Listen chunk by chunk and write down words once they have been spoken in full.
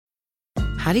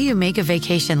How do you make a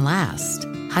vacation last?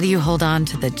 How do you hold on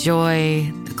to the joy,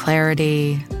 the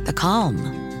clarity, the calm?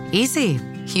 Easy.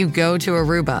 You go to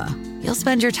Aruba. You'll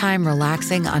spend your time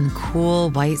relaxing on cool,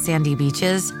 white, sandy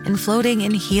beaches and floating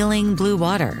in healing blue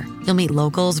water. You'll meet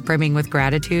locals brimming with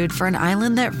gratitude for an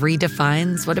island that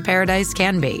redefines what a paradise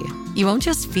can be. You won't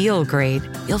just feel great,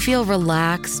 you'll feel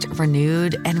relaxed,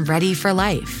 renewed, and ready for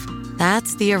life.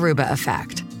 That's the Aruba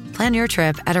effect. Plan your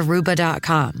trip at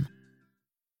Aruba.com.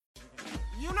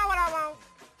 You know what I want?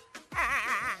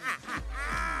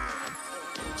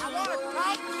 I want to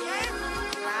talk,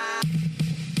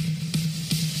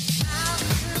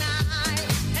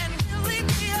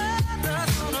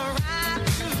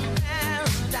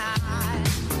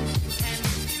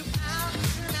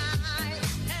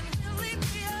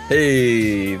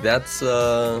 Hey, that's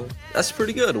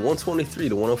pretty good.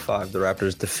 123-105. The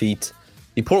Raptors defeat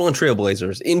the Portland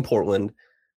Trailblazers in Portland,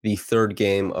 the third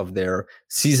game of their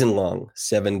season-long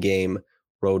 7-game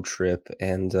road trip,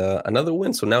 and another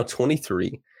win. So now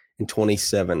 23-27.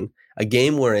 A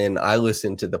game wherein I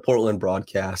listened to the Portland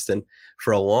broadcast, and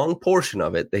for a long portion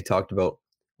of it, they talked about,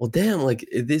 well, damn, like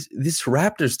this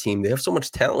Raptors team, they have so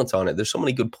much talent on it. There's so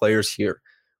many good players here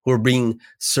who are being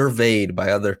surveyed by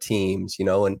other teams,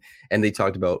 and they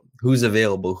talked about who's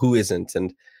available, who isn't.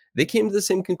 And they came to the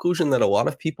same conclusion that a lot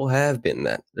of people have been,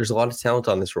 that there's a lot of talent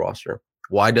on this roster.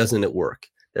 Why doesn't it work?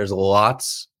 There's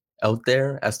lots out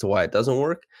there as to why it doesn't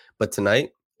work. But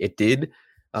tonight it did,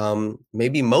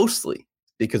 maybe mostly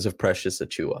because of Precious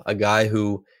Achiuwa, a guy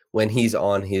who, when he's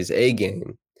on his A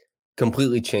game,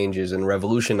 completely changes and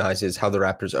revolutionizes how the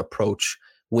Raptors approach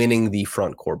winning the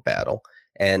front court battle.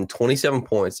 And 27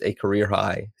 points, a career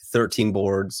high, 13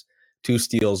 boards, 2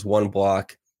 steals, 1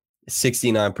 block,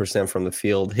 69% from the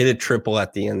field, hit a triple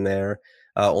at the end there,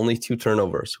 only 2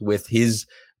 turnovers. With his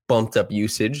bumped up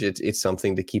usage, it's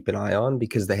something to keep an eye on,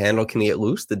 because the handle can get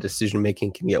loose, the decision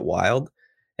making can get wild.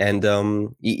 And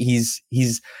he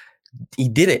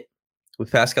did it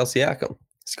with Pascal Siakam,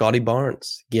 Scotty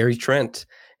Barnes, Gary Trent,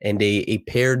 and a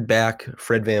paired back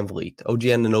Fred VanVleet. OG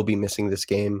Anunoby missing this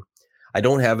game. I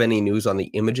don't have any news on the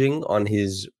imaging on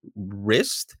his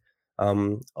wrist.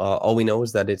 All we know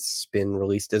is that it's been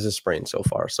released as a sprain so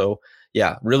far. So,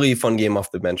 yeah, really fun game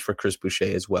off the bench for Chris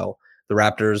Boucher as well. The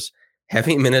Raptors,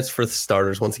 heavy minutes for the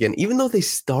starters once again. Even though they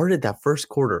started that first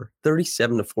quarter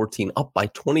 37-14, up by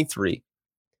 23,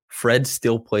 Fred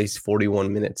still plays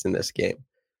 41 minutes in this game.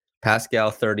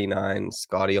 Pascal 39,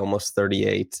 Scotty almost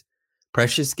 38.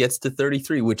 Precious gets to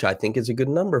 33, which I think is a good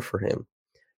number for him.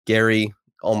 Gary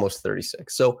almost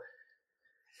 36. So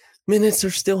minutes are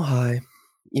still high.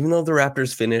 Even though the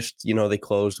Raptors finished, they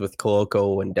closed with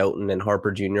Koloko and Doughton and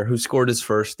Harper Jr., who scored his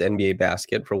first NBA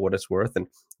basket for what it's worth, and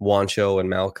Juancho and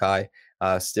Malachi.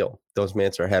 Still, those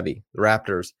minutes are heavy. The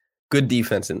Raptors, good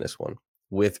defense in this one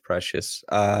with Precious.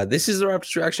 This is the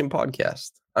Raptors Reaction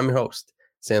Podcast. I'm your host,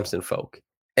 Samson Folk.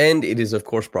 And it is, of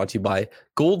course, brought to you by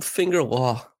Goldfinger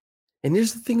Law. And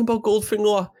here's the thing about Goldfinger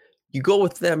Law. You go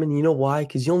with them, and you know why?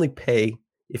 Because you only pay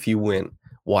if you win.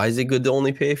 Why is it good to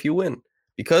only pay if you win?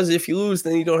 Because if you lose,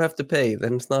 then you don't have to pay.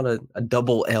 Then it's not a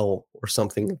double L or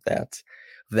something of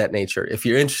that nature. If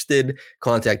you're interested,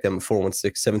 contact them at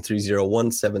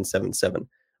 416-730-1777.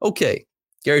 Okay,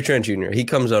 Gary Trent Jr., he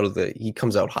comes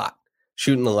out hot,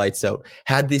 shooting the lights out.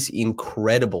 Had this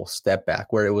incredible step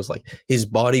back where it was like his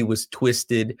body was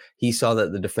twisted. He saw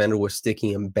that the defender was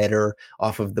sticking him better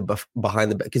off of the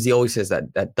behind the back, because he always says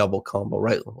that double combo,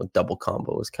 right? Well, double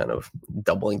combo is kind of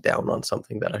doubling down on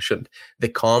something that I shouldn't. The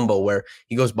combo where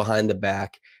he goes behind the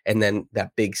back and then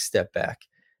that big step back.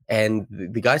 And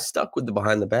the guy stuck with the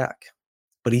behind the back,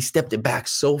 but he stepped it back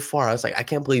so far. I was like, I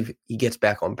can't believe he gets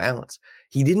back on balance.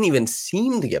 He didn't even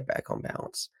seem to get back on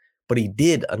balance, but he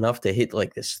did enough to hit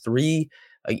like this 3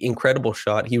 incredible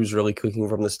shot. He was really cooking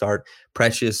from the start.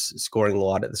 Precious scoring a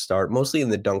lot at the start, mostly in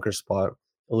the dunker spot,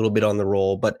 a little bit on the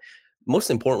roll, but most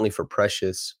importantly for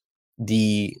Precious,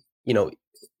 usually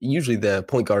the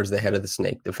point guard's the head of the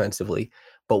snake defensively,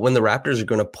 but when the Raptors are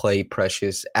going to play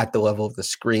Precious at the level of the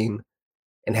screen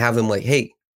and have him like,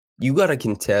 hey, you got to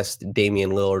contest Damian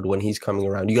Lillard when he's coming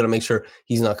around. You got to make sure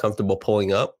he's not comfortable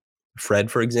pulling up. Fred,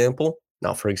 for example,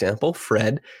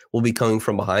 Fred will be coming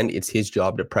from behind. It's his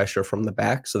job to pressure from the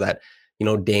back so that,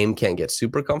 Dame can't get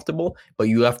super comfortable, but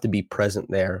you have to be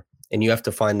present there, and you have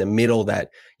to find the middle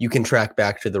that you can track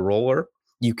back to the roller.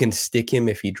 You can stick him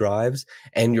if he drives,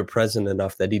 and you're present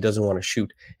enough that he doesn't want to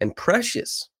shoot. And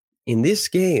Precious, in this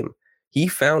game, he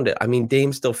found it. I mean,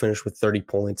 Dame still finished with 30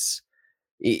 points.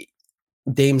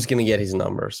 Dame's going to get his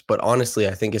numbers, but honestly,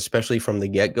 I think especially from the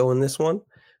get-go in this one,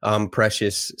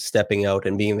 Precious stepping out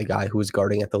and being the guy who was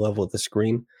guarding at the level of the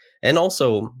screen And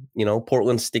also,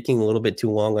 Portland's sticking a little bit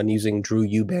too long on using Drew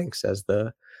Eubanks as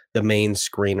the main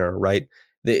screener, right?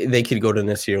 They could go to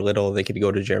Nasir Little, they could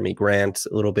go to Jeremy Grant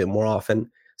a little bit more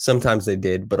often. Sometimes they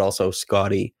did, but also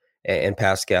Scotty and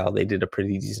Pascal, they did a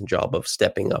pretty decent job of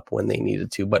stepping up when they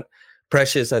needed to. But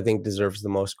Precious, I think, deserves the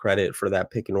most credit for that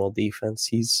pick and roll defense.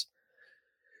 He's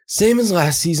same as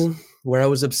last season, where I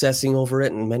was obsessing over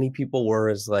it, and many people were,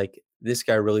 is like, this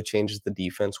guy really changes the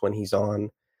defense when he's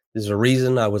on. There's a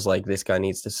reason I was like, this guy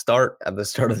needs to start at the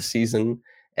start of the season,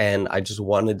 and I just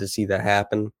wanted to see that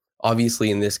happen. Obviously,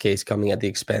 in this case, coming at the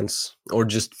expense or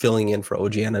just filling in for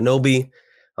OG Anunoby.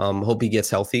 Hope he gets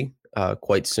healthy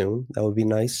quite soon. That would be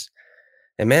nice.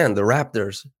 And man, the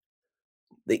Raptors,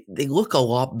 they look a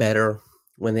lot better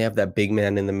when they have that big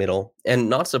man in the middle. And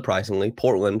not surprisingly,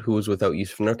 Portland, who was without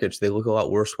Yusuf Nurkic, they look a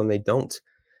lot worse when they don't.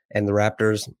 And the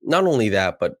Raptors, not only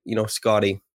that, but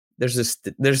Scotty, there's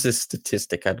this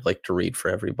statistic I'd like to read for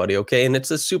everybody, okay? And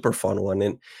it's a super fun one,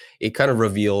 and it kind of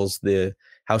reveals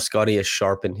how Scotty has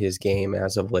sharpened his game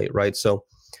as of late, right? So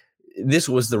this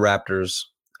was the Raptors,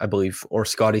 I believe, or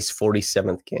Scotty's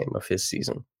 47th game of his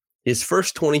season. His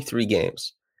first 23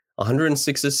 games,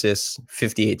 106 assists,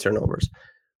 58 turnovers.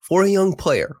 For a young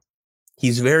player,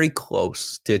 he's very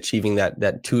close to achieving that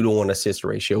 2-to-1 assist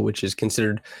ratio, which is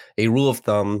considered a rule of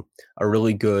thumb, a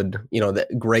really good, that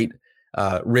great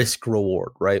risk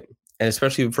reward, right? And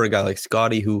especially for a guy like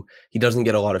Scotty, who he doesn't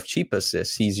get a lot of cheap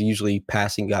assists. He's usually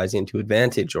passing guys into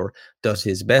advantage or does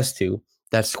his best to.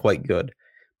 That's quite good.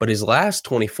 But his last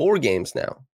 24 games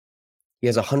now, he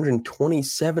has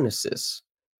 127 assists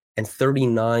and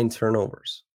 39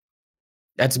 turnovers.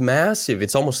 That's massive.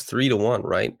 It's almost 3-to-1,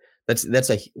 right?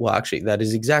 That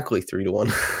is exactly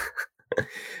 3-to-1.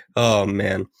 Oh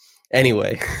man.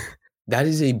 Anyway, that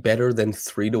is a better than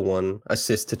 3-to-1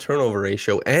 assist to turnover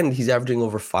ratio, and he's averaging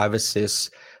over 5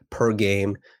 assists per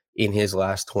game in his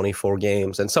last 24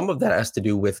 games. And some of that has to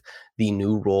do with the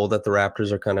new role that the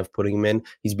Raptors are kind of putting him in.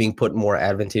 He's being put in more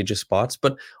advantageous spots,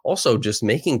 but also just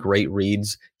making great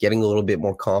reads, getting a little bit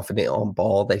more confident on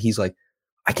ball, that he's like,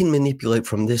 I can manipulate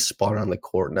from this spot on the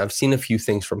court. And I've seen a few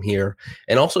things from here.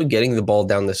 And also getting the ball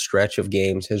down the stretch of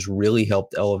games has really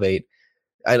helped elevate.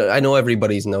 I know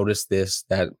everybody's noticed this,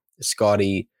 that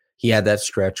Scotty, he had that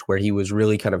stretch where he was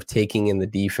really kind of taking in the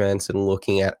defense and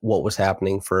looking at what was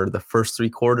happening for the first 3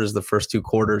 quarters, the first 2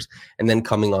 quarters, and then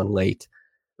coming on late.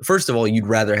 First of all, you'd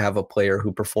rather have a player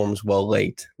who performs well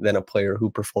late than a player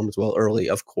who performs well early,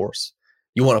 of course.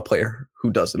 You want a player who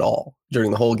does it all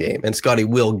during the whole game. And Scotty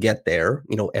will get there,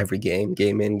 every game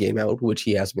in, game out, which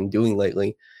he has been doing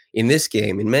lately. In this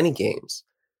game, in many games,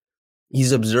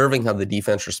 he's observing how the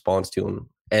defense responds to him.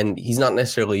 And he's not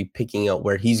necessarily picking out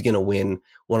where he's going to win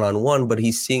one-on-one, but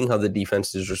he's seeing how the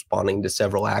defense is responding to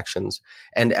several actions.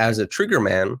 And as a trigger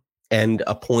man and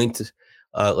a point,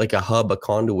 like a hub, a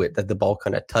conduit that the ball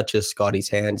kind of touches Scotty's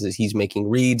hands as he's making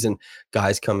reads, and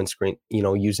guys come and screen,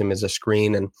 use him as a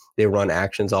screen, and they run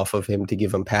actions off of him to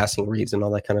give him passing reads and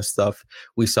all that kind of stuff.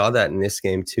 We saw that in this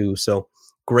game too. So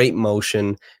great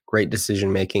motion, great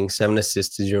decision-making, 7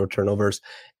 assists to 0 turnovers,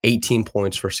 18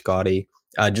 points for Scotty.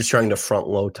 Just trying to front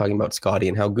load, talking about Scotty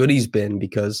and how good he's been,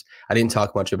 because I didn't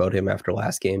talk much about him after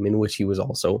last game, in which he was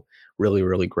also really,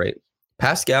 really great.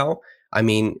 Pascal, I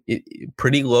mean,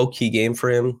 pretty low-key game for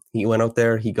him. He went out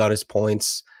there, he got his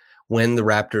points. When the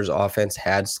Raptors offense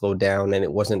had slowed down and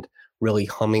it wasn't really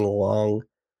humming along,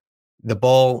 the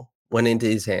ball went into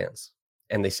his hands,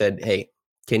 and they said, hey,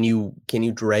 can you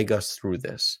drag us through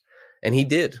this? And he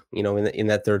did, in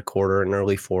that third quarter and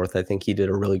early fourth. I think he did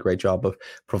a really great job of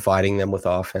providing them with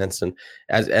offense. And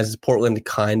as Portland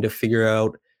kind of figure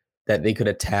out that they could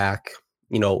attack,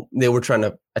 they were trying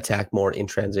to attack more in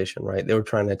transition, right? They were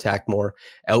trying to attack more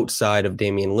outside of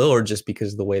Damian Lillard, just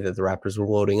because of the way that the Raptors were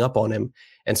loading up on him.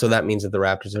 And so that means that the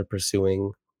Blazers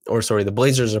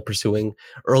are pursuing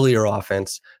earlier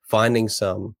offense, finding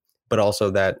some, but also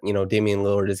that, Damian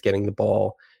Lillard is getting the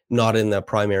ball, not in the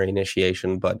primary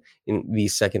initiation, but in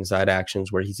these second side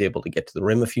actions where he's able to get to the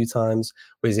rim a few times,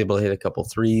 where he's able to hit a couple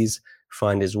threes,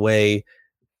 find his way.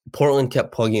 Portland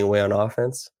kept plugging away on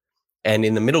offense. And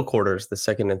in the middle quarters, the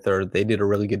second and third, they did a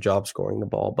really good job scoring the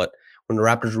ball. But when the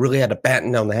Raptors really had to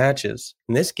batten down the hatches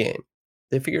in this game,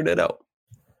 they figured it out.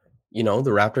 The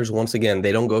Raptors, once again,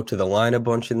 they don't go to the line a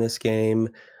bunch in this game.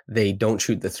 They don't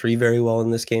shoot the 3 very well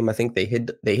in this game. I think they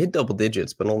hit double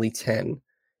digits, but only 10.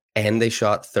 And they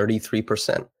shot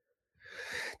 33%.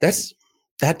 That's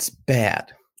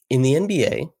bad. In the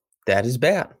NBA, that is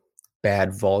bad.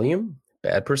 Bad volume,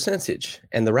 bad percentage.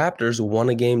 And the Raptors won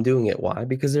a game doing it. Why?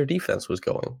 Because their defense was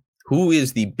going. Who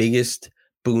is the biggest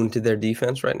boon to their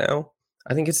defense right now?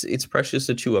 I think it's Precious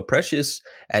Achua. Precious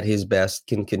at his best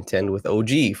can contend with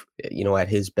OG, at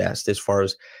his best as far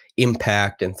as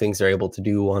impact and things they're able to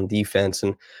do on defense.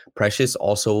 And Precious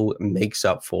also makes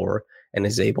up for and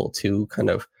is able to kind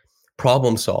of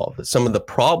problem solve some of the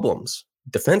problems,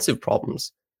 defensive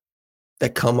problems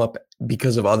that come up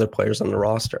because of other players on the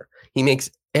roster. He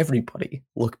makes everybody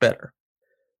look better.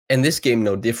 And this game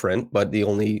no different, but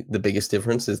the biggest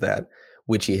difference is that,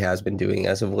 which he has been doing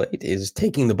as of late, is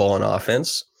taking the ball on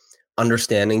offense,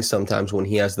 understanding sometimes when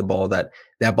he has the ball that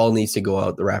ball needs to go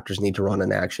out, the Raptors need to run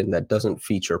an action that doesn't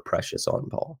feature Precious on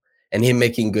ball. And him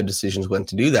making good decisions when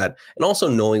to do that, and also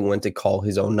knowing when to call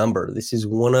his own number. This is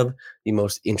one of the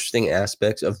most interesting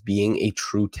aspects of being a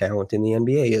true talent in the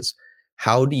NBA is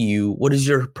what is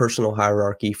your personal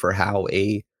hierarchy for how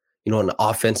an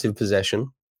offensive possession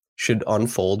should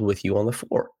unfold with you on the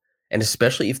floor. And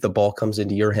especially if the ball comes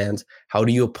into your hands, how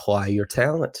do you apply your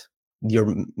talent, your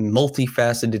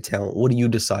multifaceted talent? What do you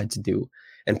decide to do?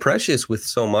 And Precious, with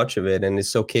so much of it, and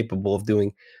is so capable of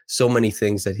doing so many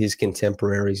things that his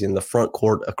contemporaries in the front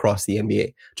court across the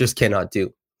NBA just cannot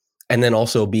do. And then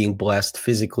also being blessed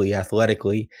physically,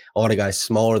 athletically. A lot of guys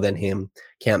smaller than him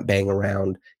can't bang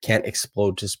around, can't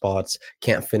explode to spots,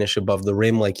 can't finish above the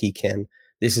rim like he can.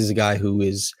 This is a guy who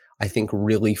is, I think,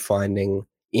 really finding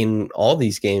in all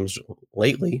these games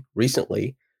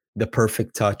recently, the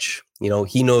perfect touch.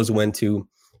 He knows when to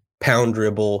pound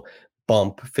dribble,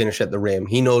 bump, finish at the rim.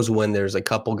 He knows when there's a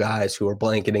couple guys who are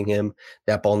blanketing him,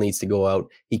 that ball needs to go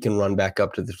out. He can run back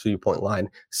up to the 3-point line,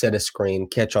 set a screen,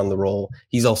 catch on the roll.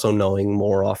 He's also knowing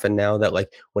more often now that,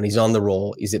 like, when he's on the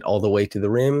roll, is it all the way to the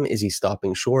rim? Is he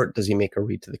stopping short? Does he make a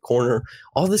read to the corner?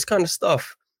 All this kind of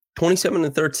stuff. 27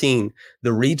 and 13,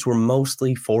 the reads were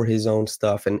mostly for his own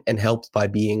stuff and helped by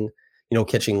being,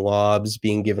 catching lobs,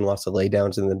 being given lots of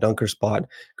laydowns in the dunker spot,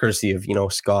 courtesy of,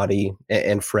 Scottie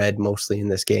and Fred mostly in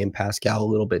this game, Pascal a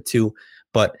little bit too.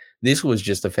 But this was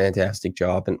just a fantastic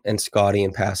job. And Scottie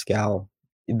and Pascal,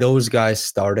 those guys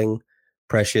starting,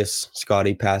 Precious,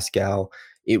 Scottie, Pascal,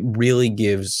 it really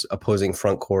gives opposing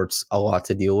front courts a lot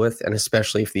to deal with. And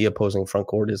especially if the opposing front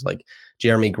court is like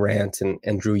Jeremy Grant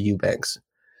and Drew Eubanks.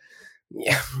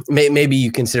 Yeah, maybe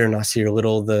you consider Nasir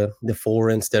Little the 4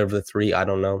 instead of the 3. I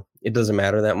don't know. It doesn't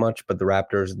matter that much, but the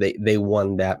Raptors, they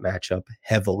won that matchup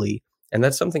heavily, and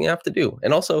that's something you have to do.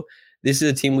 And also, this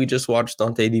is a team we just watched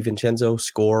Dante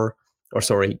DiVincenzo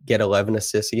get 11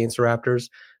 assists against the Raptors.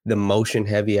 The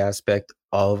motion-heavy aspect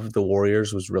of the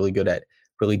Warriors was really good at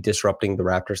really disrupting the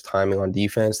Raptors' timing on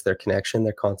defense, their connection,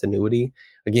 their continuity.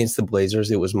 Against the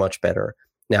Blazers, it was much better.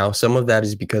 Now, some of that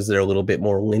is because they're a little bit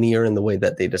more linear in the way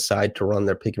that they decide to run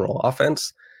their pick and roll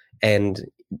offense. And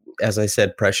as I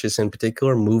said, Precious in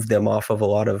particular moved them off of a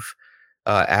lot of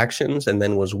actions and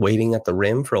then was waiting at the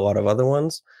rim for a lot of other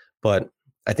ones. But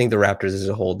I think the Raptors as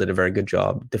a whole did a very good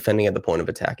job defending at the point of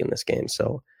attack in this game.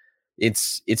 So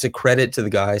it's a credit to the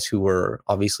guys who were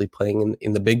obviously playing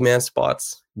in the big man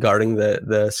spots, guarding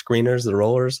the screeners, the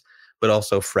rollers, but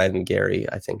also Fred and Gary,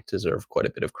 I think, deserve quite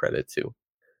a bit of credit too.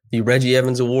 The Reggie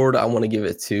Evans Award, I want to give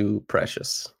it to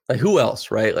Precious. Like, who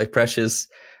else, right? Like, Precious,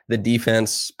 the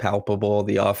defense, palpable,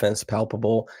 the offense,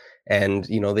 palpable, and,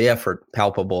 the effort,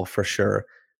 palpable for sure.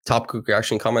 Top quick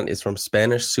reaction comment is from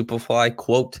Spanish Superfly,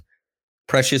 quote,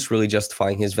 Precious really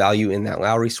justifying his value in that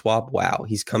Lowry swap. Wow,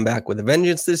 he's come back with a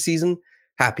vengeance this season.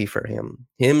 Happy for him.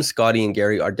 Him, Scottie, and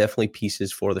Gary are definitely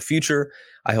pieces for the future.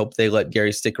 I hope they let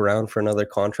Gary stick around for another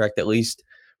contract at least.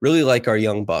 Really like our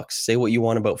young bucks. Say what you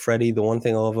want about Freddie. The one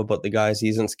thing I love about the guy is he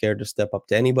isn't scared to step up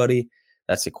to anybody.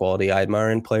 That's a quality I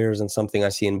admire in players and something I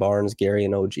see in Barnes, Gary,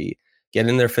 and OG. Get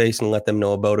in their face and let them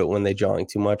know about it when they're jawing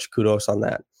too much. Kudos on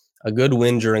that. A good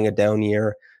win during a down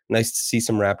year. Nice to see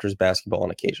some Raptors basketball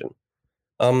on occasion.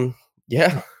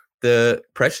 Yeah, the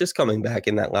Precious coming back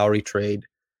in that Lowry trade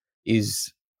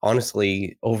is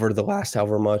honestly over the last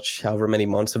however many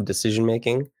months of decision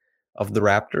making of the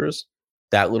Raptors.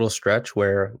 That little stretch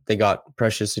where they got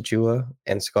Precious Achua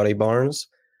and Scottie Barnes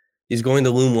is going to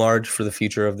loom large for the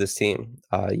future of this team.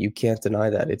 You can't deny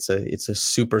that. It's a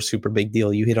super, super big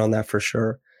deal. You hit on that for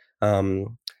sure.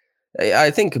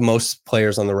 I think most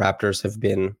players on the Raptors have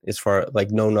been, as far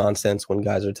like, no nonsense when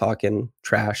guys are talking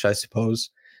trash, I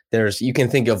suppose. You can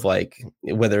think of, like,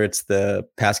 whether it's the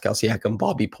Pascal Siakam,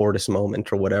 Bobby Portis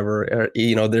moment or whatever,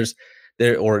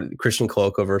 or Christian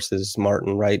Koloko versus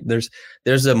Martin, right?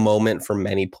 There's a moment for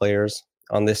many players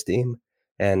on this team.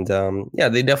 And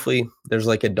they definitely, there's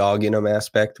like a dog in them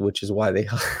aspect, which is why they,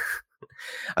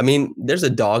 I mean, there's a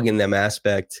dog in them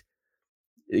aspect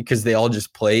because they all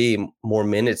just play more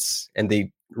minutes and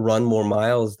they run more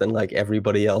miles than like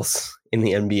everybody else in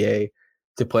the NBA.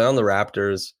 To play on the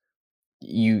Raptors,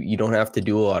 you don't have to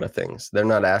do a lot of things. They're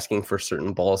not asking for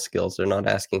certain ball skills. They're not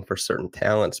asking for certain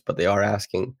talents, but they are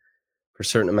asking for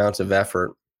certain amounts of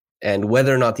effort. And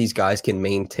whether or not these guys can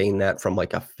maintain that from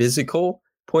like a physical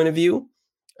point of view,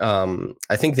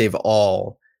 I think they've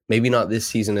all, maybe not this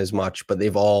season as much, but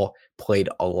they've all played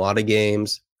a lot of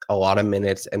games, a lot of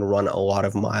minutes, and run a lot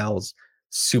of miles,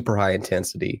 super high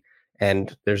intensity.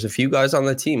 And there's a few guys on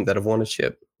the team that have won a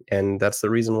chip, and that's the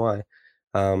reason why.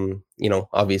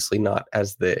 Obviously not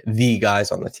as the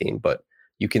guys on the team, but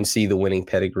you can see the winning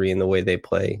pedigree in the way they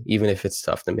play, even if it's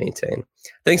tough to maintain.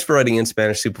 Thanks for writing in,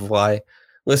 Spanish Superfly.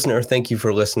 Listener, thank you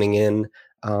for listening in.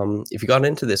 If you got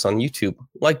into this on YouTube,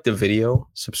 like the video,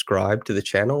 subscribe to the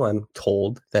channel. I'm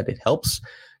told that it helps.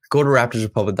 Go to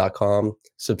raptorsrepublic.com,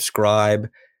 subscribe.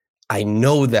 I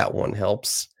know that one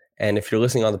helps. And if you're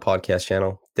listening on the podcast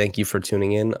channel, thank you for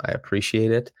tuning in. I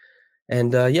appreciate it.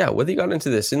 And whether you got into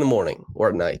this in the morning or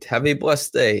at night, have a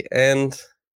blessed day and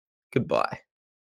goodbye.